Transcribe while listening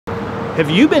Have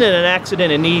you been in an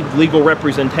accident and need legal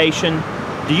representation?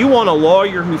 Do you want a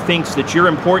lawyer who thinks that you're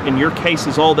important and your case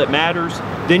is all that matters?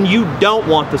 Then you don't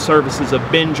want the services of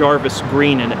Ben, Jarvis,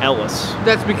 Green, and Ellis.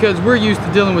 That's because we're used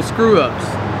to dealing with screw-ups,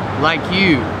 like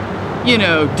you. You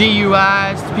know,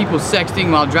 DUIs, people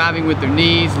sexting while driving with their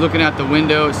knees, looking out the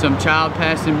window at some child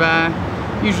passing by.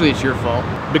 Usually it's your fault.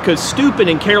 Because stupid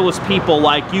and careless people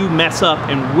like you mess up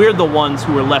and we're the ones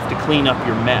who are left to clean up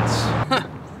your mess.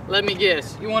 Let me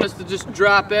guess, you want us to just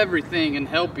drop everything and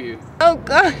help you? Oh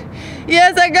God,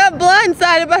 yes, I got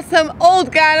blindsided by some old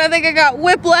guy and I think I got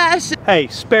whiplash. Hey,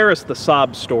 spare us the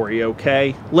sob story,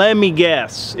 okay? Let me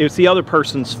guess, it's the other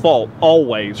person's fault,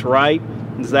 always, right?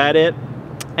 Is that it?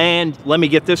 And let me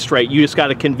get this straight, you just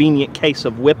got a convenient case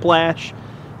of whiplash?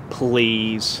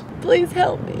 Please. Please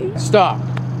help me. Stop.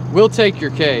 We'll take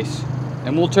your case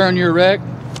and we'll turn your wreck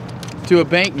to a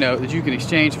banknote that you can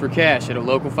exchange for cash at a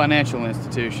local financial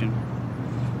institution.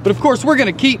 But of course, we're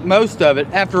gonna keep most of it.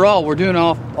 After all, we're doing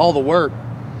all the work.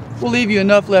 We'll leave you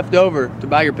enough left over to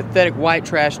buy your pathetic white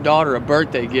trash daughter a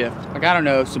birthday gift. Like, I don't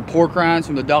know, some pork rinds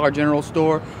from the Dollar General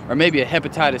store, or maybe a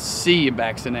hepatitis C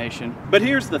vaccination. But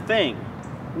here's the thing,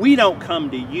 we don't come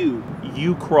to you,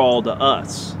 you crawl to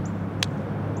us.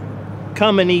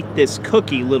 Come and eat this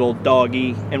cookie, little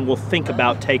doggy, and we'll think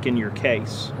about taking your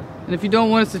case. And if you don't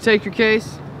want us to take your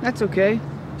case, that's okay.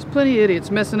 There's plenty of idiots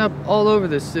messing up all over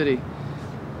this city.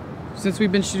 Since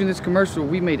we've been shooting this commercial,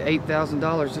 we made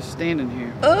 $8,000 just standing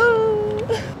here. Oh.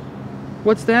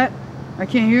 What's that? I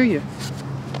can't hear you.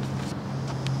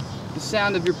 The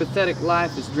sound of your pathetic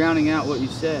life is drowning out what you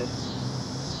said.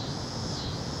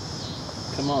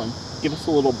 Come on, give us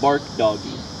a little bark,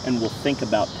 doggy, and we'll think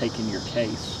about taking your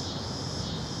case.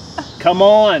 Come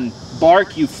on,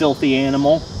 bark, you filthy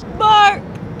animal. Bark.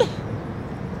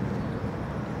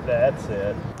 That's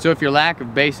it. So if your lack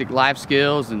of basic life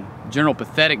skills and general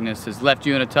patheticness has left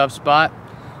you in a tough spot,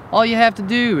 all you have to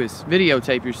do is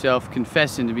videotape yourself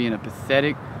confessing to being a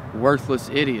pathetic, worthless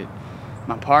idiot.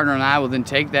 My partner and I will then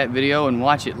take that video and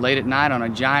watch it late at night on a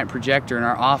giant projector in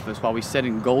our office while we sit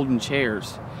in golden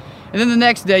chairs. And then the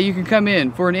next day you can come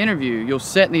in for an interview. You'll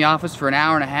sit in the office for an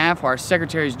hour and a half while our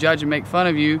secretaries judge and make fun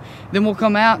of you. Then we'll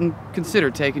come out and consider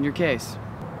taking your case.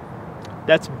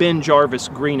 That's Ben, Jarvis,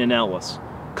 Green, and Ellis.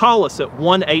 Call us at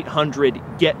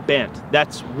 1-800-GET-BENT.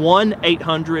 That's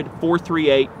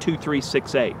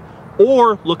 1-800-438-2368.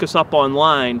 Or look us up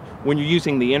online when you're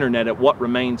using the internet at what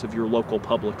remains of your local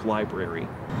public library.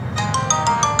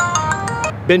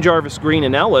 Ben, Jarvis, Green,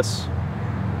 and Ellis?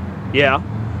 Yeah.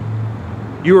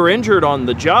 You were injured on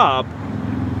the job.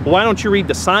 Why don't you read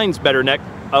the signs better next?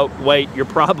 Oh, wait, you're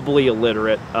probably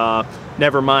illiterate.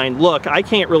 Never mind. Look, I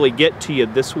can't really get to you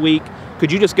this week.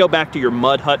 Could you just go back to your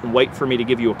mud hut and wait for me to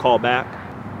give you a call back?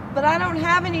 But I don't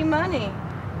have any money.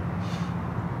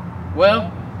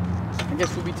 Well, I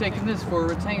guess we'll be taking this for a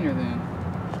retainer then.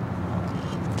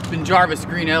 It's been Jarvis,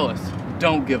 Green, Ellis.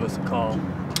 Don't give us a call.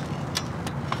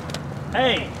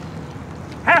 Hey,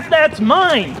 half that's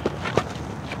mine.